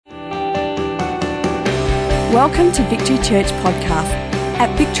Welcome to Victory Church Podcast.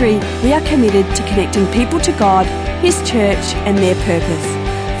 At Victory, we are committed to connecting people to God, His church and their purpose.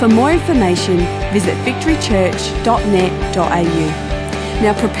 For more information, visit victorychurch.net.au.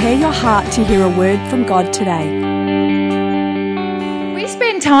 Now prepare your heart to hear a word from God today. We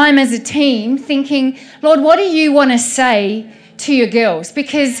spend time as a team thinking, Lord, what do you want to say to your girls?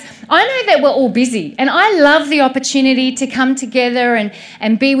 Because I know that we're all busy and I love the opportunity to come together and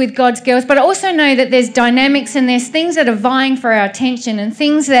be with God's girls, but I also know that there's dynamics and there's things that are vying for our attention and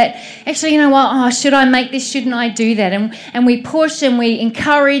things that actually, you know what, should I make this, shouldn't I do that? And we push and we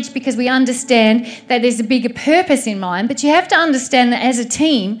encourage because we understand that there's a bigger purpose in mind, but you have to understand that as a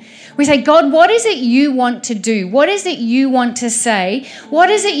team, we say, God, what is it you want to do? What is it you want to say? What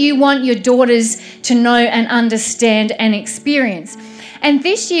is it you want your daughters to know and understand and experience? And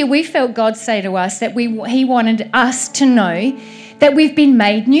this year we felt God say to us that He wanted us to know that we've been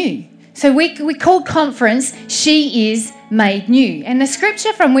made new. So we called conference, She is Made New. And the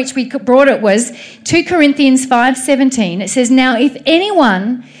scripture from which we brought it was 2 Corinthians 5:17. It says, now if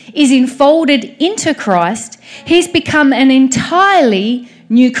anyone is enfolded into Christ, he's become an entirely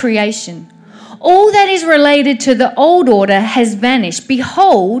new creation. All that is related to the old order has vanished.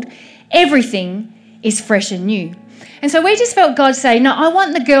 Behold, everything is fresh and new. And so we just felt God say, no, I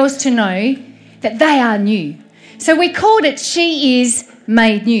want the girls to know that they are new. So we called it She is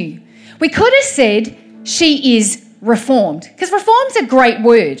Made New. We could have said she is reformed, because reform's a great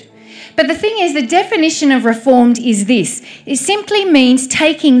word. But the thing is, the definition of reformed is this. It simply means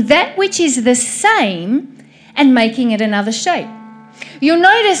taking that which is the same and making it another shape. You'll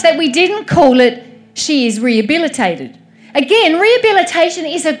notice that we didn't call it she is rehabilitated. Again, rehabilitation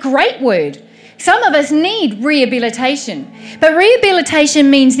is a great word. Some of us need rehabilitation. But rehabilitation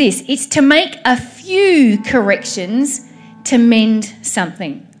means this. It's to make a few corrections to mend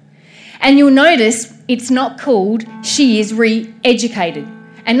something. And you'll notice it's not called she is re-educated.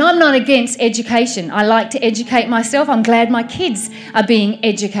 And I'm not against education. I like to educate myself. I'm glad my kids are being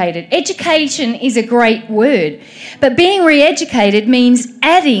educated. Education is a great word. But being re-educated means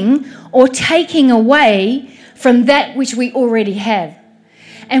adding or taking away from that which we already have.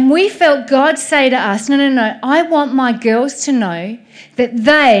 And we felt God say to us, no, I want my girls to know that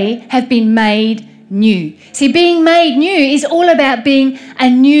they have been made new. See, being made new is all about being a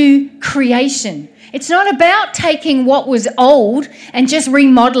new creation. It's not about taking what was old and just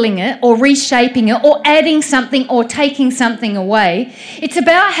remodeling it or reshaping it or adding something or taking something away. It's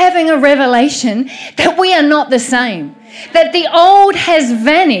about having a revelation that we are not the same, that the old has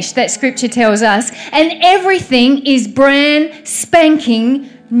vanished, that scripture tells us, and everything is brand spanking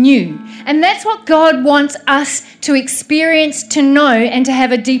new. And that's what God wants us to experience, to know, and to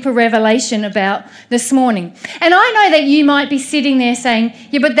have a deeper revelation about this morning. And I know that you might be sitting there saying,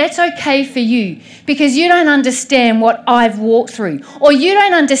 yeah, but that's okay for you because you don't understand what I've walked through, or you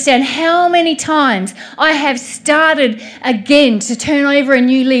don't understand how many times I have started again to turn over a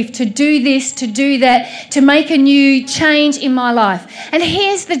new leaf, to do this, to do that, to make a new change in my life. And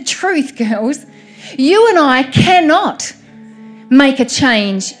here's the truth, girls. You and I cannot make a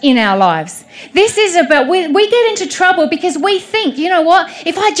change in our lives. This is about, we get into trouble because we think, you know what,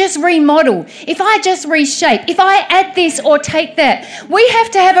 if I just remodel, if I just reshape, if I add this or take that, we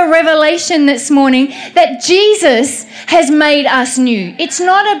have to have a revelation this morning that Jesus has made us new. It's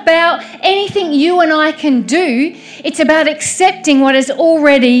not about anything you and I can do. It's about accepting what has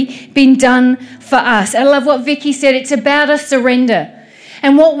already been done for us. I love what Vicky said. It's about a surrender.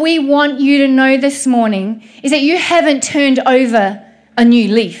 And what we want you to know this morning is that you haven't turned over a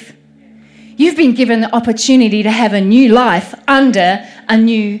new leaf. You've been given the opportunity to have a new life under a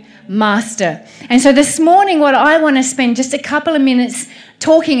new master. And so this morning, what I want to spend just a couple of minutes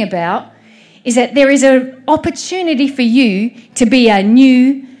talking about is that there is an opportunity for you to be a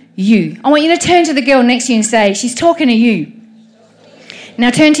new you. I want you to turn to the girl next to you and say, she's talking to you.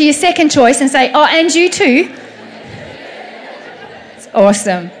 Now turn to your second choice and say, oh, and you too.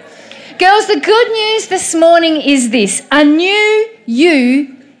 Awesome. Girls, the good news this morning is this. A new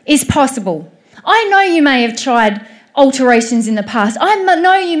you is possible. I know you may have tried alterations in the past. I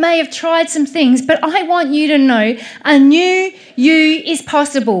know you may have tried some things, but I want you to know a new you is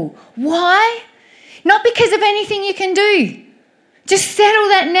possible. Why? Not because of anything you can do. Just settle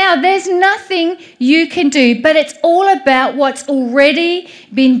that now. There's nothing you can do, but it's all about what's already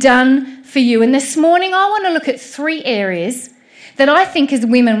been done for you. And this morning I want to look at 3 areas that I think as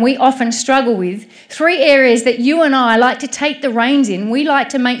women we often struggle with, 3 areas that you and I like to take the reins in. We like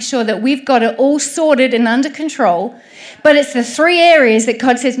to make sure that we've got it all sorted and under control, but it's the 3 areas that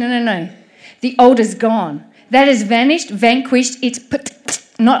God says, no. The old is gone. That has vanished, vanquished, it's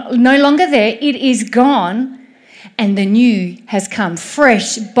no longer there. It is gone. and the new has come.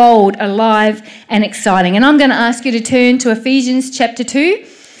 Fresh, bold, alive, and exciting. And I'm going to ask you to turn to Ephesians chapter 2.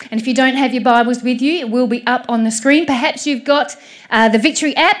 And if you don't have your Bibles with you, it will be up on the screen. Perhaps you've got the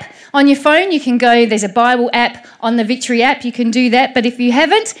Victory app on your phone. You can go, there's a Bible app on the Victory app. You can do that. But if you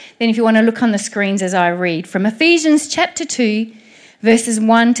haven't, then if you want to look on the screens as I read from Ephesians chapter 2, verses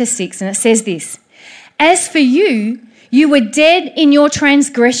 1 to 6. And it says this: "As for you, you were dead in your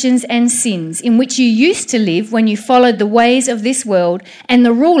transgressions and sins, in which you used to live when you followed the ways of this world and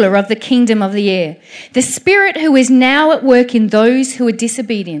the ruler of the kingdom of the air, the spirit who is now at work in those who are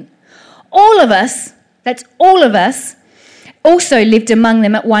disobedient. All of us, that's all of us, also lived among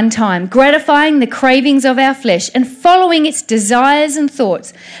them at one time, gratifying the cravings of our flesh and following its desires and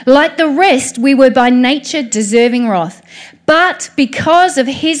thoughts. Like the rest, we were by nature deserving wrath. But because of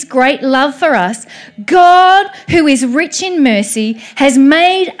his great love for us, God, who is rich in mercy, has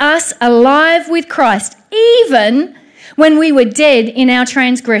made us alive with Christ, even when we were dead in our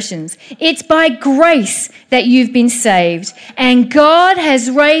transgressions. It's by grace that you've been saved. And God has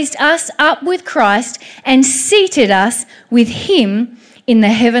raised us up with Christ and seated us with him in the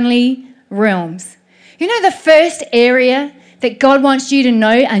heavenly realms." You know the first area that God wants you to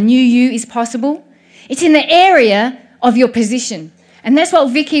know a new you is possible? It's in the area of your position. And that's what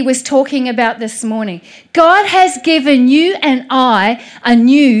Vicky was talking about this morning. God has given you and I a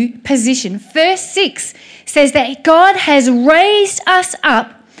new position. Verse 6 says that God has raised us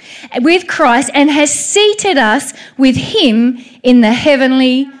up with Christ and has seated us with him in the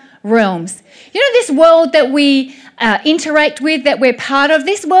heavenly realms. You know, this world that we interact with, that we're part of,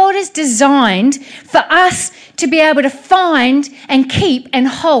 this world is designed for us to be able to find and keep and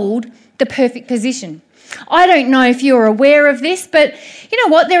hold the perfect position. I don't know if you're aware of this, but you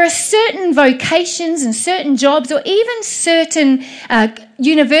know what? There are certain vocations and certain jobs or even certain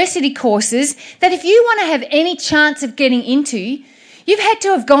university courses that if you want to have any chance of getting into, you've had to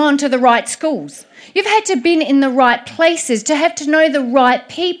have gone to the right schools. You've had to have been in the right places, to have to know the right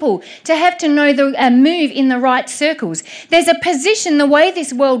people, to have to know move in the right circles. There's a position, the way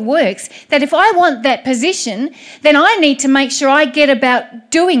this world works, that if I want that position, then I need to make sure I get about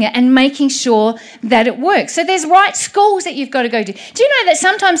doing it and making sure that it works. So there's right schools that you've got to go to. Do you know that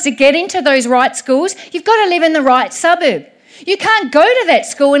sometimes to get into those right schools, you've got to live in the right suburb? You can't go to that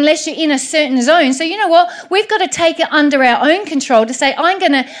school unless you're in a certain zone. So you know what? We've got to take it under our own control to say, I'm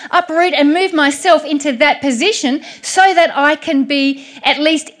going to uproot and move myself into that position so that I can be at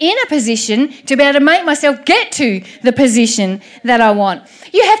least in a position to be able to make myself get to the position that I want.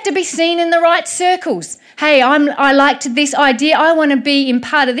 You have to be seen in the right circles. Hey, I liked this idea. I want to be in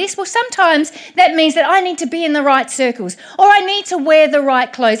part of this. Well, sometimes that means that I need to be in the right circles, or I need to wear the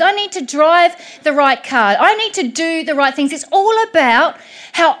right clothes. I need to drive the right car. I need to do the right things. It's all about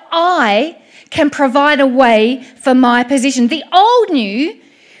how I can provide a way for my position. The old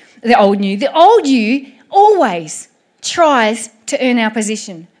you always tries to earn our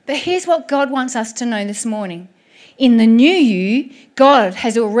position. But here's what God wants us to know this morning. In the new you, God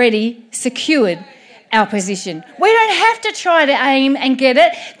has already secured our position. We don't have to try to aim and get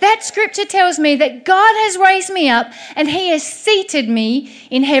it. That scripture tells me that God has raised me up and he has seated me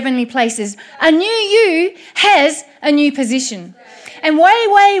in heavenly places. A new you has a new position. And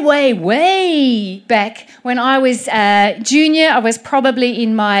way back when I was junior, I was probably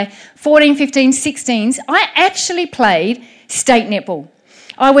in my 14, 15, 16s, I actually played state netball.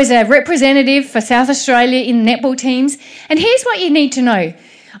 I was a representative for South Australia in netball teams. And here's what you need to know.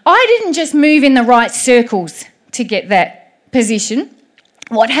 I didn't just move in the right circles to get that position.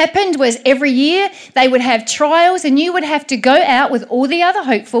 What happened was every year they would have trials and you would have to go out with all the other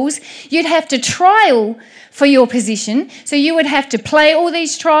hopefuls. You'd have to trial for your position. So you would have to play all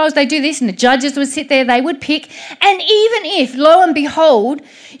these trials. They do this and the judges would sit there. They would pick. And even if, lo and behold,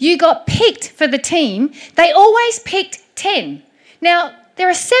 you got picked for the team, they always picked 10. Now, there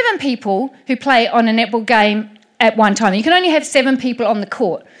are 7 people who play on a netball game at one time. You can only have 7 people on the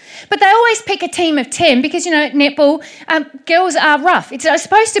court. But they always pick a team of 10 because, you know, netball, girls are rough. It's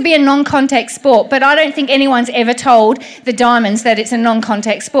supposed to be a non-contact sport, but I don't think anyone's ever told the Diamonds that it's a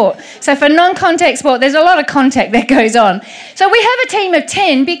non-contact sport. So for non-contact sport, there's a lot of contact that goes on. So we have a team of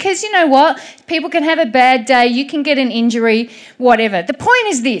 10 because, you know what, people can have a bad day, you can get an injury, whatever. The point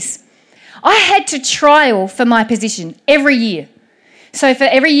is this. I had to trial for my position every year. So for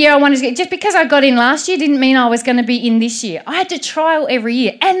every year I wanted to get, just because I got in last year didn't mean I was going to be in this year. I had to trial every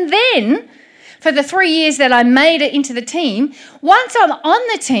year. And then for the 3 years that I made it into the team, once I'm on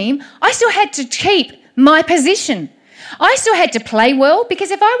the team, I still had to keep my position. I still had to play well because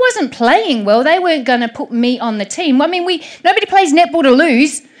if I wasn't playing well, they weren't going to put me on the team. I mean, nobody plays netball to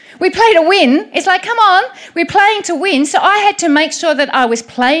lose. We play to win. It's like, come on, we're playing to win. So I had to make sure that I was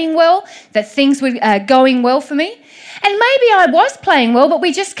playing well, that things were going well for me. And maybe I was playing well, but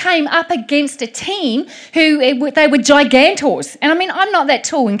we just came up against a team who, they were gigantors. And I mean, I'm not that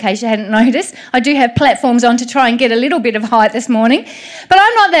tall, in case you hadn't noticed. I do have platforms on to try and get a little bit of height this morning. But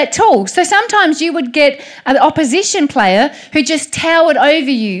I'm not that tall. So sometimes you would get an opposition player who just towered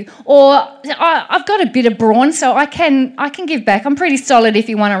over you. Or I've got a bit of brawn, so I can give back. I'm pretty solid if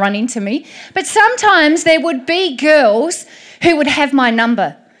you want to run into me. But sometimes there would be girls who would have my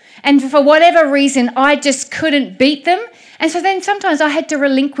number. And for whatever reason, I just couldn't beat them. And so then sometimes I had to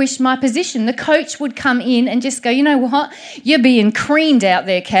relinquish my position. The coach would come in and just go, you know what, you're being creamed out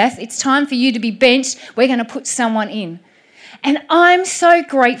there, Kath. It's time for you to be benched. We're going to put someone in. And I'm so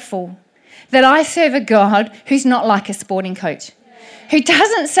grateful that I serve a God who's not like a sporting coach, who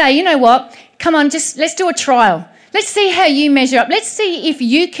doesn't say, you know what, come on, just let's do a trial. Let's see how you measure up. Let's see if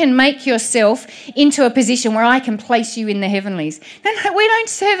you can make yourself into a position where I can place you in the heavenlies. No, we don't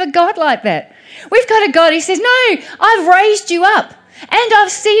serve a God like that. We've got a God who says, no, I've raised you up and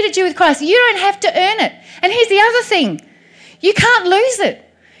I've seated you with Christ. You don't have to earn it. And here's the other thing. You can't lose it.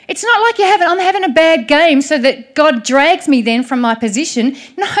 It's not like I'm having a bad game so that God drags me then from my position.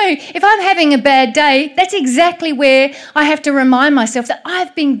 No, if I'm having a bad day, that's exactly where I have to remind myself that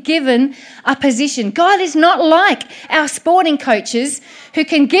I've been given a position. God is not like our sporting coaches who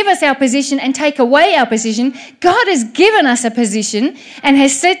can give us our position and take away our position. God has given us a position and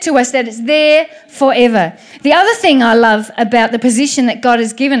has said to us that it's there forever. The other thing I love about the position that God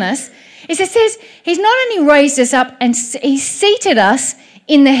has given us is it says he's not only raised us up and he's seated us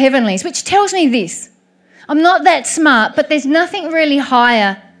in the heavenlies, which tells me this. I'm not that smart, but there's nothing really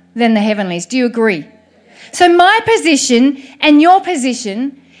higher than the heavenlies. Do you agree? So my position and your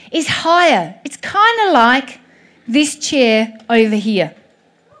position is higher. It's kind of like this chair over here.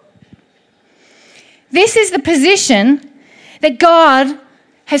 This is the position that God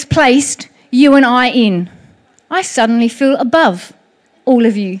has placed you and I in. I suddenly feel above all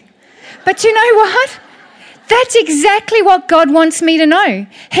of you. But you know what? That's exactly what God wants me to know.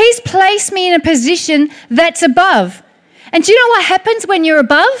 He's placed me in a position that's above. And do you know what happens when you're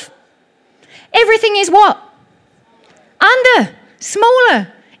above? Everything is what? Under,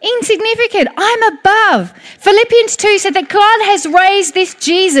 smaller, insignificant. I'm above. Philippians 2 said that God has raised this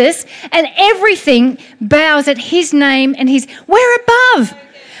Jesus and everything bows at his name and we're above.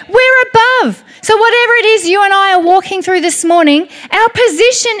 We're above. So whatever it is you and I are walking through this morning, our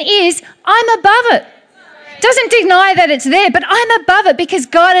position is I'm above it. Doesn't deny that it's there, but I'm above it because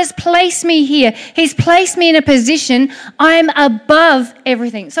God has placed me here. He's placed me in a position. I'm above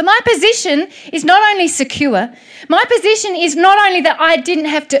everything. So my position is not only secure. My position is not only that I didn't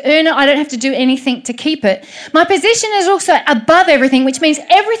have to earn it. I don't have to do anything to keep it. My position is also above everything, which means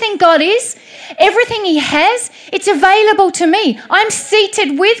everything God is, everything he has, it's available to me. I'm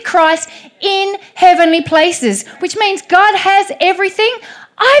seated with Christ in heavenly places, which means God has everything.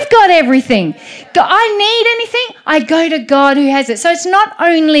 I've got everything. I need anything, I go to God who has it. So it's not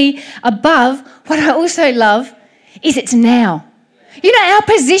only above, what I also love is it's now. You know, our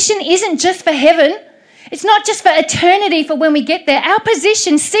position isn't just for heaven. It's not just for eternity for when we get there. Our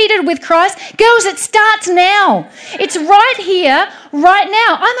position seated with Christ, girls, it starts now. It's right here, right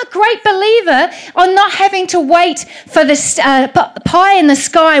now. I'm a great believer on not having to wait for the pie in the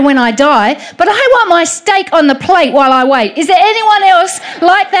sky when I die, but I want my steak on the plate while I wait. Is there anyone else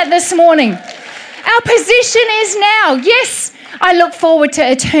like that this morning? Our position is now. Yes, I look forward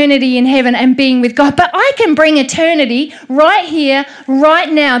to eternity in heaven and being with God, but I can bring eternity right here,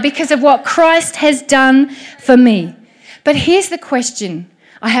 right now, because of what Christ has done for me. But here's the question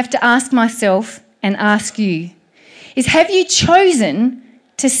I have to ask myself and ask you, is have you chosen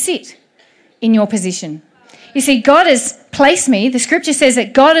to sit in your position? You see, God has placed me. The scripture says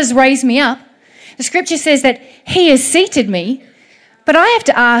that God has raised me up. The scripture says that he has seated me, but I have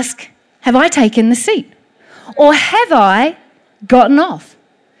to ask, have I taken the seat? Or have I gotten off?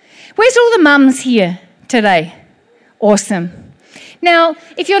 Where's all the mums here today? Awesome. Now,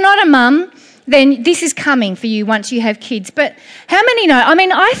 if you're not a mum, then this is coming for you once you have kids. But how many know? I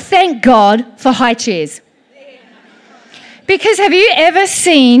mean, I thank God for high chairs. Because have you ever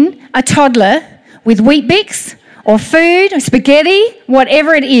seen a toddler with Weet-Bix or food or spaghetti,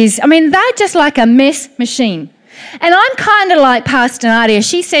 whatever it is? I mean, they're just like a mess machine. And I'm kind of like Pastor Nadia.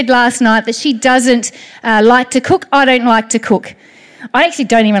 She said last night that she doesn't like to cook. I don't like to cook. I actually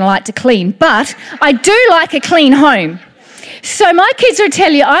don't even like to clean, but I do like a clean home. So my kids will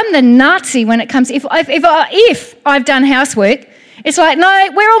tell you I'm the Nazi when it comes if I've done housework. It's like, no,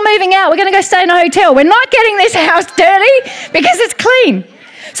 we're all moving out. We're going to go stay in a hotel. We're not getting this house dirty because it's clean.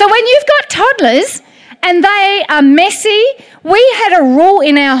 So when you've got toddlers and they are messy, we had a rule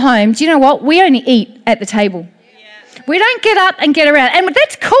in our home. Do you know what? We only eat at the table. We don't get up and get around. And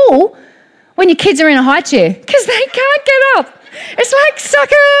that's cool when your kids are in a high chair because they can't get up. It's like,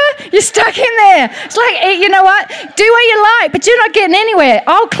 sucker, you're stuck in there. It's like, you know what? Do what you like, but you're not getting anywhere.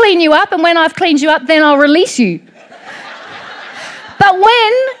 I'll clean you up, and when I've cleaned you up, then I'll release you. But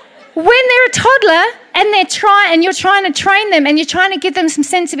when they're a toddler and you're trying to train them and you're trying to give them some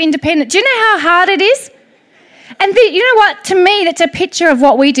sense of independence, do you know how hard it is? And you know what? To me, that's a picture of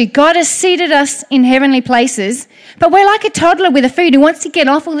what we do. God has seated us in heavenly places, but we're like a toddler with a food who wants to get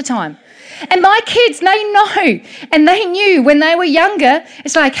off all the time. And my kids, they know, and they knew when they were younger,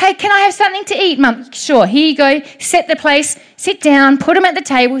 it's like, hey, can I have something to eat, Mum? Sure, here you go, set the place, sit down, put them at the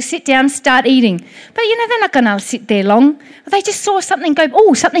table, sit down, start eating. But, they're not going to sit there long. They just saw something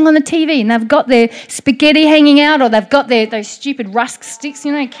go, something on the TV, and they've got their spaghetti hanging out, or they've got those stupid rusk sticks,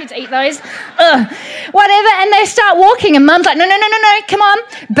 kids eat those, whatever, and they start walking, and Mum's like, no, come on,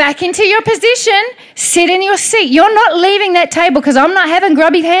 back into your position, sit in your seat. You're not leaving that table because I'm not having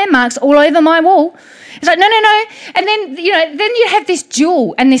grubby hand marks all over my wall. It's like, no. And then, then you have this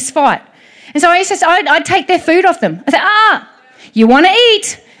duel and this fight. And so I'd take their food off them. I say, you want to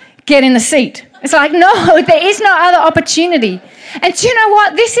eat? Get in the seat. It's like, no, there is no other opportunity. And do you know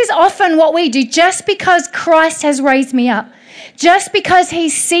what? This is often what we do. Just because Christ has raised me up, just because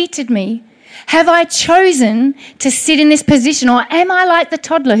he's seated me, have I chosen to sit in this position, or am I like the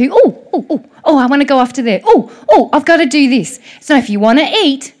toddler who, I want to go off to there. I've got to do this. So if you want to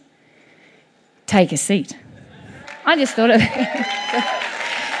eat, take a seat. I just thought of that.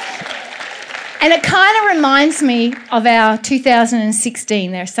 And it kind of reminds me of our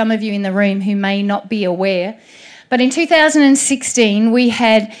 2016. There are some of you in the room who may not be aware. But in 2016, we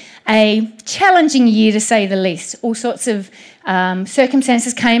had a challenging year, to say the least. All sorts of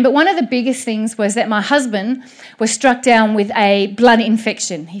circumstances came. But one of the biggest things was that my husband was struck down with a blood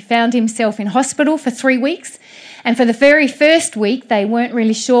infection. He found himself in hospital for 3 weeks. And for the very first week, they weren't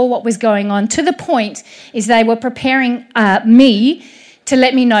really sure what was going on, to the point is they were preparing me to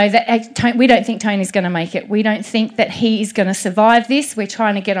let me know that we don't think Tony's going to make it. We don't think that he is going to survive this. We're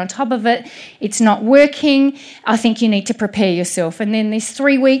trying to get on top of it. It's not working. I think you need to prepare yourself. And then these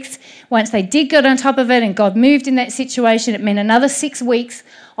 3 weeks, once they did get on top of it and God moved in that situation, it meant another 6 weeks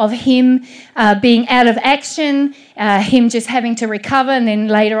of him being out of action, him just having to recover, and then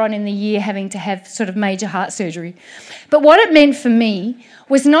later on in the year having to have sort of major heart surgery. But what it meant for me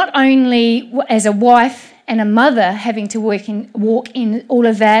was not only as a wife and a mother having to walk in all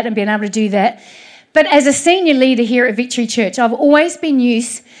of that and being able to do that, but as a senior leader here at Victory Church, I've always been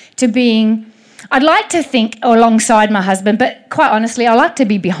used to being, I'd like to think alongside my husband, but quite honestly, I like to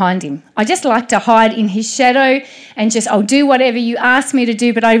be behind him. I just like to hide in his shadow and I'll do whatever you ask me to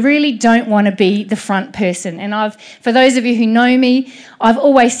do, but I really don't want to be the front person. And for those of you who know me, I've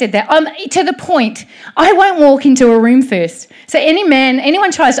always said that. I'm to the point, I won't walk into a room first. So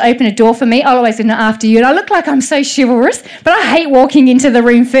anyone tries to open a door for me, I'll always say, no, after you. And I look like I'm so chivalrous, but I hate walking into the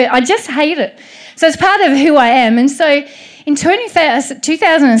room first. I just hate it. So it's part of who I am. And so in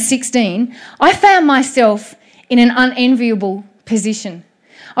 2016, I found myself in an unenviable position.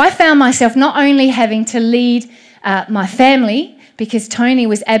 I found myself not only having to lead my family, because Tony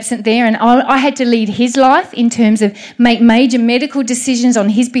was absent there, and I had to lead his life in terms of make major medical decisions on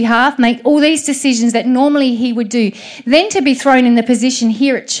his behalf, make all these decisions that normally he would do, then to be thrown in the position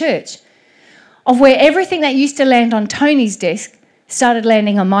here at church of where everything that used to land on Tony's desk started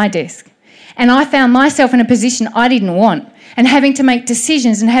landing on my desk. And I found myself in a position I didn't want, and having to make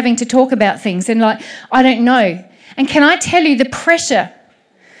decisions and having to talk about things and I don't know. And can I tell you the pressure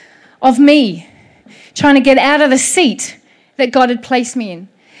of me trying to get out of the seat that God had placed me in?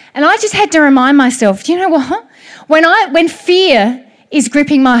 And I just had to remind myself, you know what? When fear is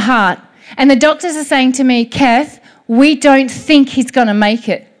gripping my heart and the doctors are saying to me, Kath, we don't think he's going to make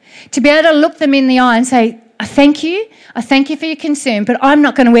it, to be able to look them in the eye and say, I thank you for your concern, but I'm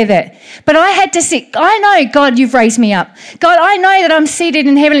not going to wear that. But I had to sit. I know, God, you've raised me up. God, I know that I'm seated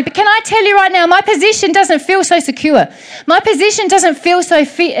in heavenly. But can I tell you right now, my position doesn't feel so secure. My position doesn't feel so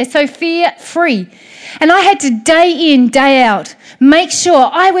fear-free. And I had to day in, day out, make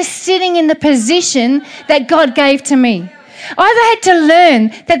sure I was sitting in the position that God gave to me. I've had to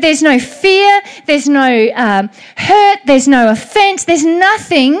learn that there's no fear, there's no hurt, there's no offence, there's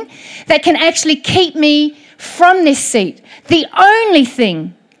nothing that can actually keep me from this seat. The only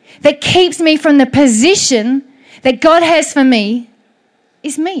thing that keeps me from the position that God has for me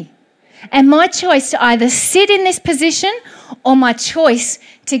is me. And my choice to either sit in this position or my choice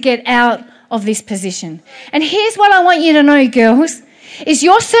to get out of this position. And here's what I want you to know, girls, is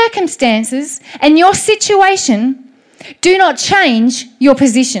your circumstances and your situation do not change your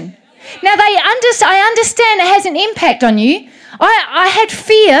position. Now, I understand it has an impact on you. I had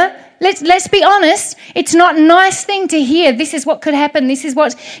fear. Let's be honest. It's not a nice thing to hear. This is what could happen.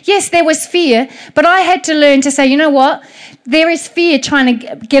 Yes, there was fear, but I had to learn to say, you know what? There is fear trying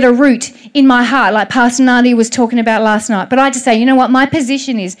to get a root in my heart, like Pastor Nadi was talking about last night. But I had to say, you know what? My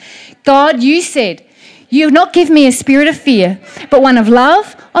position is, God, you said, you've not given me a spirit of fear, but one of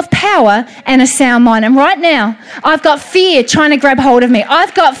love, of power, and a sound mind. And right now, I've got fear trying to grab hold of me.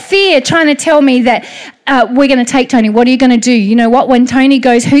 I've got fear trying to tell me that we're going to take Tony. What are you going to do? You know what? When Tony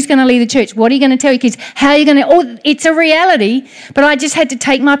goes, who's going to lead the church? What are you going to tell your kids? How are you going to... Oh, it's a reality, but I just had to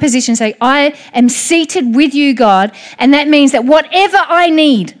take my position and say, I am seated with you, God, and that means that whatever I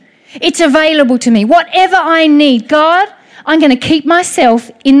need, it's available to me. Whatever I need, God, I'm going to keep myself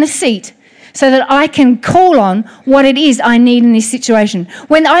in the seat so that I can call on what it is I need in this situation.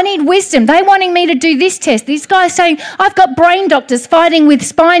 When I need wisdom, they're wanting me to do this test. These guys saying, I've got brain doctors fighting with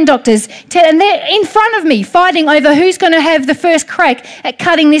spine doctors, and they're in front of me fighting over who's going to have the first crack at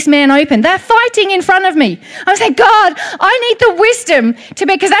cutting this man open. They're fighting in front of me. I'm saying, God, I need the wisdom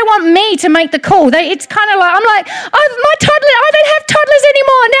because they want me to make the call. It's kind of like, my toddler, I don't have toddlers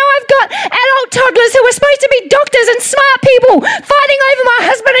anymore. Now I've got adult toddlers who are supposed to be doctors and smart people fighting over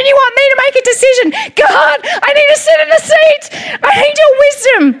my husband, and you want me to make a decision. God, I need to sit in the seat. I need your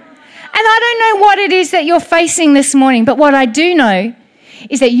wisdom. And I don't know what it is that you're facing this morning, but what I do know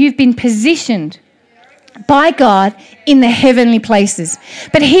is that you've been positioned by God in the heavenly places.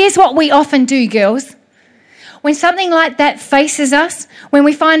 But here's what we often do, girls. When something like that faces us, when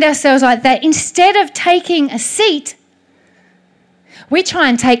we find ourselves like that, instead of taking a seat, we try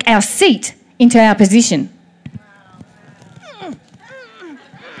and take our seat into our position.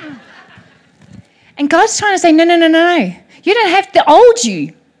 And God's trying to say, no. You don't have the old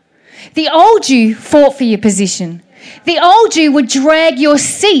you. The old you fought for your position. The old you would drag your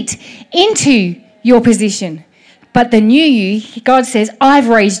seat into your position. But the new you, God says, I've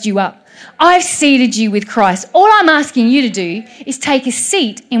raised you up. I've seated you with Christ. All I'm asking you to do is take a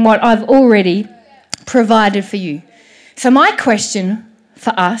seat in what I've already provided for you. So my question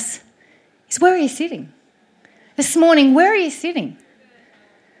for us is, where are you sitting? This morning, where are you sitting?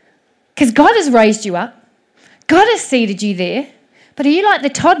 Because God has raised you up. God has seated you there. But are you like the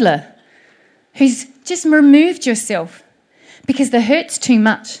toddler who's just removed yourself because the hurt's too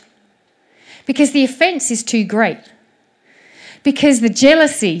much? Because the offence is too great? Because the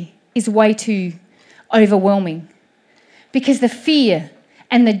jealousy is way too overwhelming? Because the fear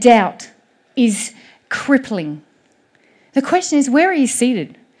and the doubt is crippling? The question is, where are you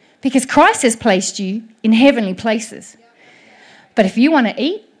seated? Because Christ has placed you in heavenly places. But if you want to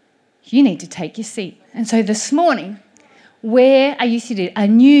eat, you need to take your seat. And so this morning, where are you seated? A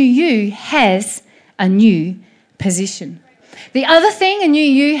new you has a new position. The other thing a new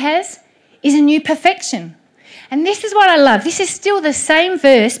you has is a new perfection. And this is what I love. This is still the same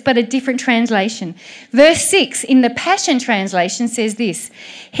verse, but a different translation. Verse 6 in the Passion Translation says this: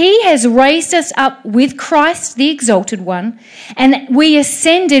 He has raised us up with Christ, the Exalted One, and we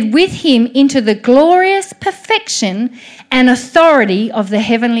ascended with him into the glorious perfection and authority of the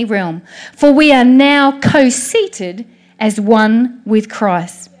heavenly realm. For we are now co-seated as one with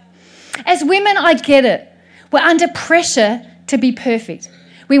Christ. As women, I get it. We're under pressure to be perfect.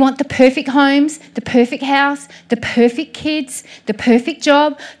 We want the perfect homes, the perfect house, the perfect kids, the perfect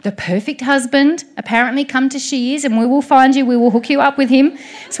job, the perfect husband. Apparently, come to Shears and we will find you. We will hook you up with him.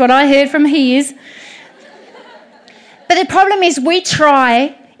 That's what I heard from Hears. But the problem is we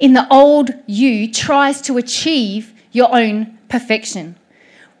try, in the old you, tries to achieve your own perfection.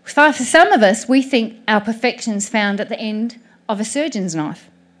 For some of us, we think our perfection's found at the end of a surgeon's knife.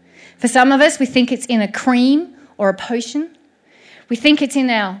 For some of us, we think it's in a cream or a potion. We think it's in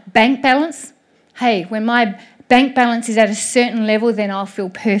our bank balance. Hey, when my bank balance is at a certain level, then I'll feel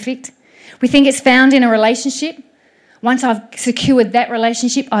perfect. We think it's found in a relationship. Once I've secured that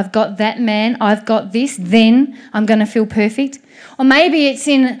relationship, I've got that man, I've got this, then I'm going to feel perfect. Or maybe it's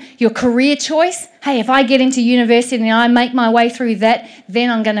in your career choice. Hey, if I get into university and I make my way through that, then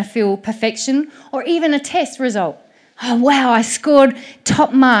I'm going to feel perfection. Or even a test result. Oh, wow, I scored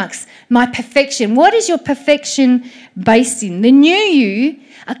top marks, my perfection. What is your perfection based in? The new you,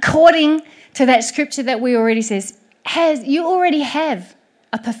 according to that scripture that we already says, you already have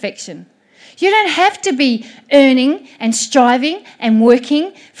a perfection. You don't have to be earning and striving and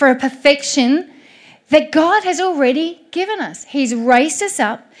working for a perfection that God has already given us. He's raised us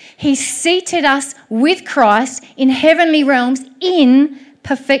up. He's seated us with Christ in heavenly realms in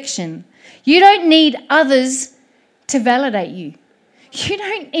perfection. You don't need others to validate you. you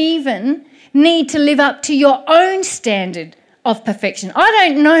don't even need to live up to your own standard of perfection. I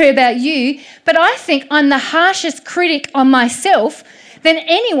don't know about you, but I think I'm the harshest critic on myself than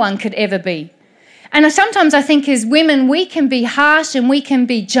anyone could ever be. And sometimes I think as women, we can be harsh and we can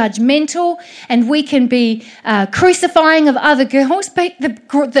be judgmental and we can be crucifying of other girls, but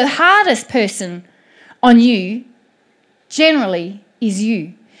the hardest person on you generally is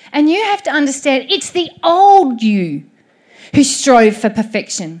you. And you have to understand it's the old you who strove for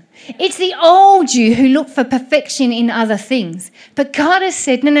perfection. It's the old you who looked for perfection in other things. But God has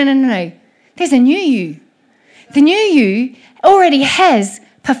said, no. There's a new you. The new you already has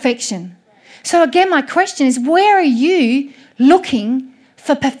perfection. So again, my question is, where are you looking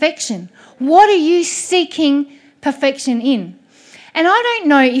for perfection? What are you seeking perfection in? And I don't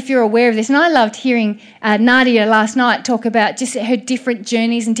know if you're aware of this, and I loved hearing Nadia last night talk about just her different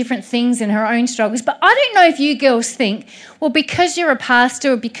journeys and different things and her own struggles. But I don't know if you girls think, well, because you're a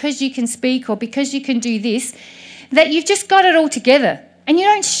pastor or because you can speak or because you can do this, that you've just got it all together and you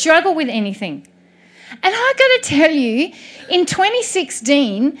don't struggle with anything. And I've got to tell you, in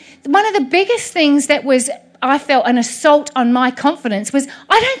 2016, one of the biggest things that was, I felt, an assault on my confidence was,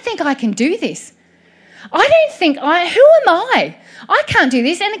 I don't think I can do this. Who am I? I can't do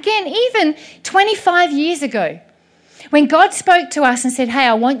this. And again, even 25 years ago, when God spoke to us and said, hey,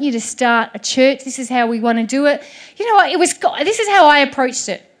 I want you to start a church, this is how we want to do it. You know what? This is how I approached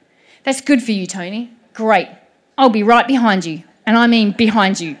it. That's good for you, Tony. Great. I'll be right behind you. And I mean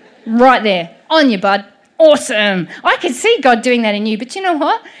behind you. Right there. On you, bud. Awesome. I could see God doing that in you. But you know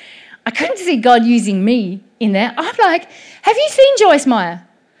what? I couldn't see God using me in that. I'm like, have you seen Joyce Meyer?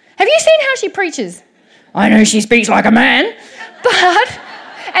 Have you seen how she preaches? I know she speaks like a man, and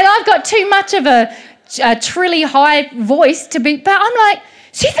I've got too much of a trilly high voice to be, but I'm like,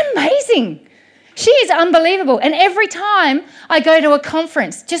 she's amazing. She is unbelievable. And every time I go to a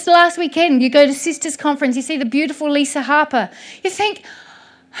conference, just last weekend, you go to Sisters Conference, you see the beautiful Lisa Harper, you think,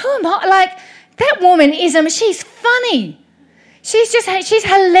 who am I? Like, that woman she's funny. She's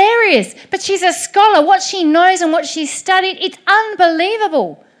hilarious, but she's a scholar. What she knows and what she's studied, it's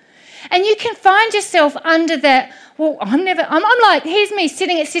unbelievable. And you can find yourself under that, well, I'm like, here's me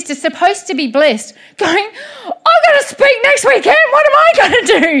sitting at Sisters, supposed to be blessed, going, I've got to speak next weekend. What am I going to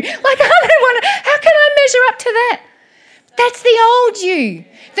do? Like, how can I measure up to that? That's the old you.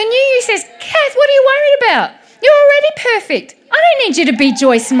 The new you says, Kath, what are you worried about? You're already perfect. I don't need you to be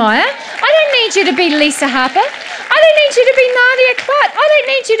Joyce Meyer. I don't need you to be Lisa Harper. I don't need you to be Nadia Clark. I don't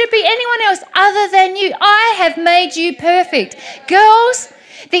need you to be anyone else other than you. I have made you perfect. Girls,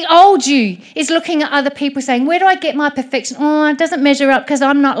 the old you is looking at other people saying, where do I get my perfection? Oh, it doesn't measure up because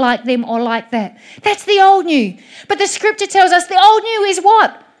I'm not like them or like that. That's the old you. But the scripture tells us the old you is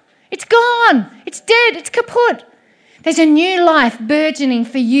what? It's gone. It's dead. It's kaput. There's a new life burgeoning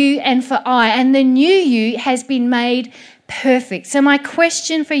for you and for I, and the new you has been made perfect. So my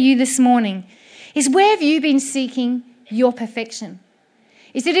question for you this morning is, where have you been seeking your perfection?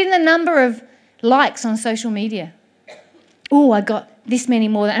 Is it in the number of likes on social media? Oh, I got this many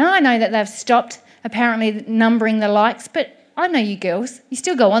more. And I know that they've stopped apparently numbering the likes, but I know you girls, you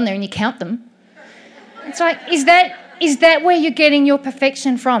still go on there and you count them. It's like, is that where you're getting your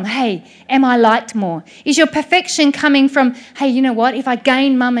perfection from? Hey, am I liked more? Is your perfection coming from, hey, you know what? If I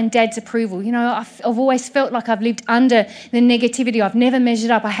gain mum and dad's approval, you know, I've always felt like I've lived under the negativity. I've never measured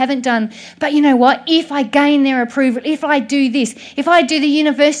up. I haven't done. But you know what? If I gain their approval, if I do this, if I do the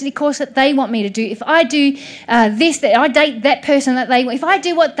university course that they want me to do, if I do that I date that person that they want, if I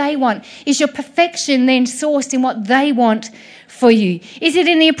do what they want, is your perfection then sourced in what they want for you? Is it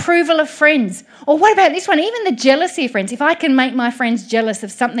in the approval of friends? Or what about this one? Even the jealousy of friends. If I can make my friends jealous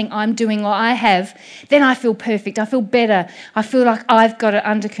of something I'm doing or I have, then I feel perfect. I feel better. I feel like I've got it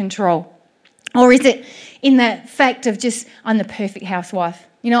under control. Or is it in the fact of just, I'm the perfect housewife?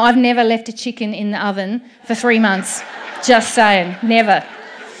 You know, I've never left a chicken in the oven for 3 months. Just saying, never.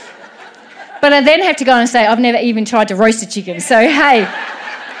 But I then have to go and say, I've never even tried to roast a chicken. So, hey,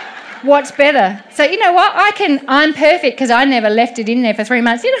 what's better? So, you know what? I'm perfect because I never left it in there for 3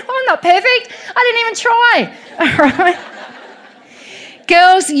 months. You know, I'm not perfect. I didn't even try. All right.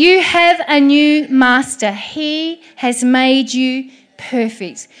 Girls, you have a new master. He has made you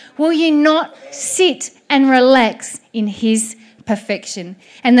perfect. Will you not sit and relax in his perfection?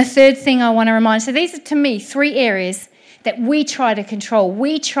 And the third thing I want to remind, so these are to me 3 areas that we try to control,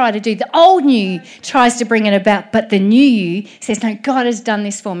 we try to do. The old you tries to bring it about, but the new you says, no, God has done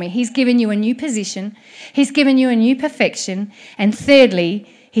this for me. He's given you a new position. He's given you a new perfection. And thirdly,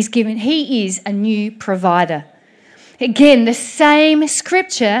 he is a new provider. Again, the same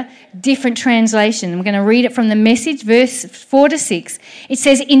scripture, different translation. I'm going to read it from the Message, verse 4 to 6. It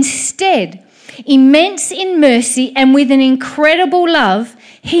says, "Instead, immense in mercy and with an incredible love,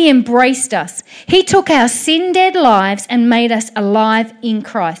 he embraced us. He took our sin-dead lives and made us alive in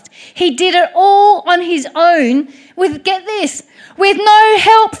Christ. He did it all on his own with, get this, with no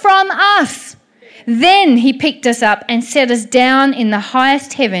help from us. Then he picked us up and set us down in the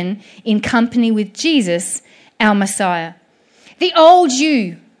highest heaven in company with Jesus, our Messiah." The old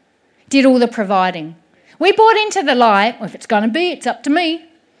you did all the providing. We bought into the lie, well, if it's going to be, it's up to me.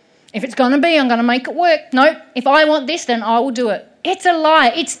 If it's going to be, I'm going to make it work. No, if I want this, then I will do it. It's a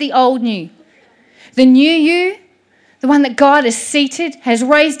lie. It's the old you. The new you, the one that God has seated, has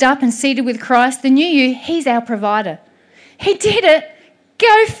raised up and seated with Christ, the new you, he's our provider. He did it,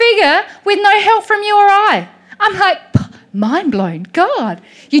 go figure, with no help from you or I. I'm like, mind blown. God,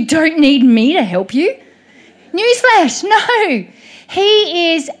 you don't need me to help you. Newsflash, no.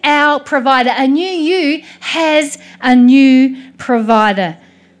 He is our provider. A new you has a new provider.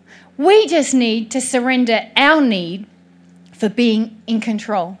 We just need to surrender our need for being in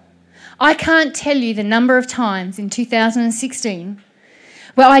control. I can't tell you the number of times in 2016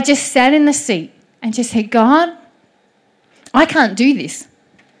 where I just sat in the seat and just said, God, I can't do this.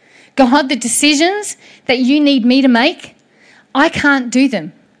 God, the decisions that you need me to make, I can't do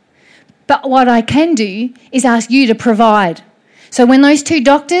them. But what I can do is ask you to provide. So when those two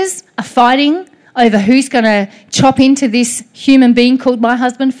doctors are fighting over who's going to chop into this human being called my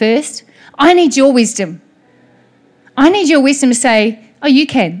husband first, I need your wisdom. I need your wisdom to say, oh, you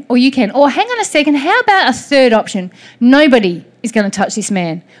can, or you can. Or hang on a second, how about a third option? Nobody is going to touch this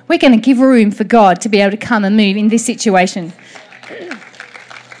man. We're going to give room for God to be able to come and move in this situation.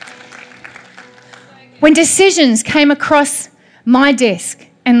 When decisions came across my desk,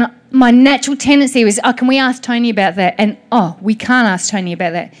 and my natural tendency was, oh, can we ask Tony about that? And, oh, we can't ask Tony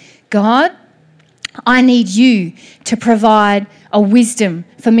about that. God, I need you to provide a wisdom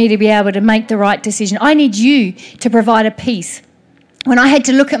for me to be able to make the right decision. I need you to provide a peace. When I had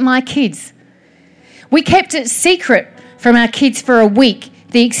to look at my kids, we kept it secret from our kids for a week,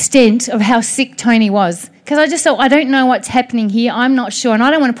 the extent of how sick Tony was. Because I just thought, I don't know what's happening here. I'm not sure. And I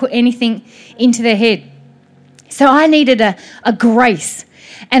don't want to put anything into their head. So I needed a grace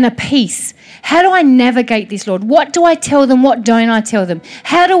and a peace. How do I navigate this, Lord? What do I tell them? What don't I tell them?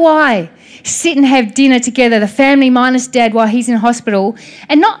 How do I sit and have dinner together, the family minus Dad while he's in hospital,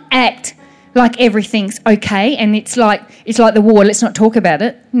 and not act like everything's okay and it's like the war, let's not talk about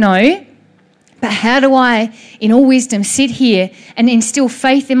it? No. But how do I, in all wisdom, sit here and instill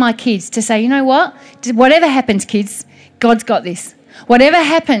faith in my kids to say, you know what? Whatever happens, kids, God's got this. Whatever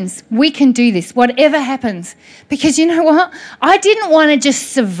happens, we can do this. Whatever happens. Because you know what? I didn't want to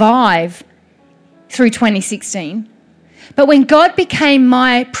just survive through 2016. But when God became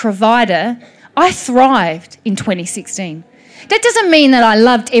my provider, I thrived in 2016. That doesn't mean that I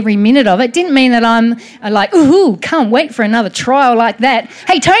loved every minute of it. It didn't mean that I'm like, ooh, can't wait for another trial like that.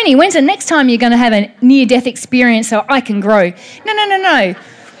 Hey, Tony, when's the next time you're going to have a near-death experience so I can grow? No.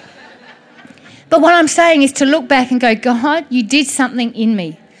 But what I'm saying is to look back and go, God, you did something in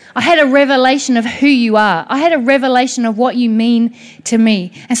me. I had a revelation of who you are. I had a revelation of what you mean to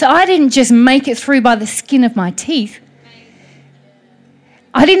me. And so I didn't just make it through by the skin of my teeth.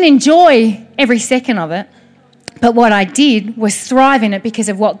 I didn't enjoy every second of it. But what I did was thrive in it because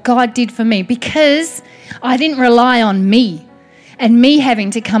of what God did for me. Because I didn't rely on me and me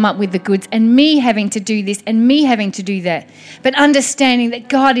having to come up with the goods and me having to do this and me having to do that. But understanding that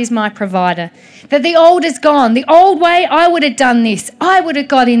God is my provider. That the old is gone. The old way, I would have done this. I would have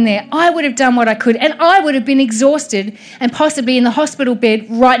got in there. I would have done what I could. And I would have been exhausted and possibly in the hospital bed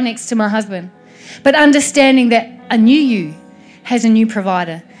right next to my husband. But understanding that a new you has a new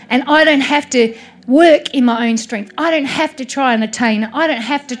provider. And I don't have to work in my own strength. I don't have to try and attain it. I don't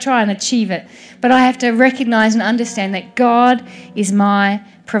have to try and achieve it. But I have to recognise and understand that God is my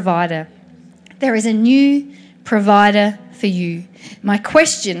provider. There is a new provider for you. My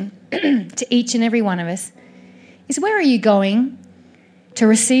question to each and every one of us is, where are you going to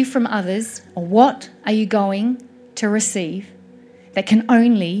receive from others, or what are you going to receive that can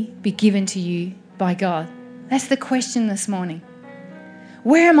only be given to you by God? That's the question this morning.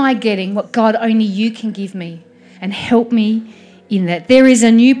 Where am I getting what God only you can give me? And help me in that. There is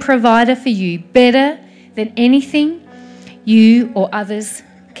a new provider for you, better than anything you or others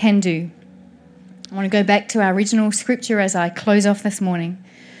can do. I want to go back to our original scripture as I close off this morning.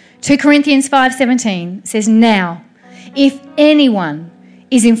 2 Corinthians 5:17 says, "Now, if anyone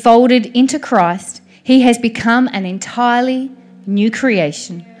is enfolded into Christ, he has become an entirely new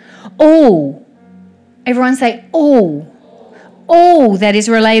creation. All Everyone say, all. All that is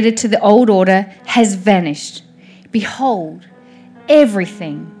related to the old order has vanished. Behold,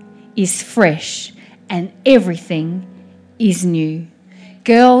 everything is fresh and everything is new.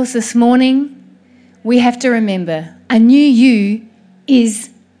 Girls, this morning, we have to remember a new you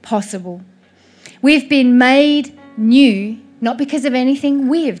is possible. We've been made new, not because of anything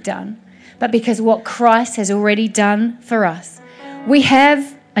we have done, but because of what Christ has already done for us. We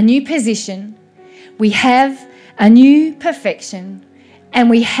have a new position, we have a new perfection, and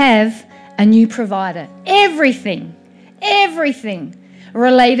we have a new provider. Everything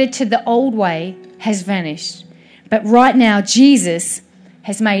related to the old way has vanished. But right now, Jesus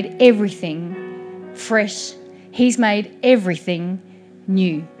has made everything fresh. He's made everything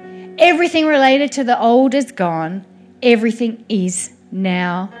new. Everything related to the old is gone. Everything is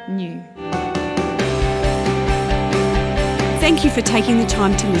now new. Thank you for taking the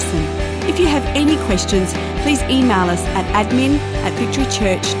time to listen. If you have any questions, please email us at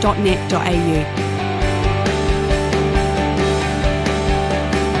admin@victorychurch.net.au.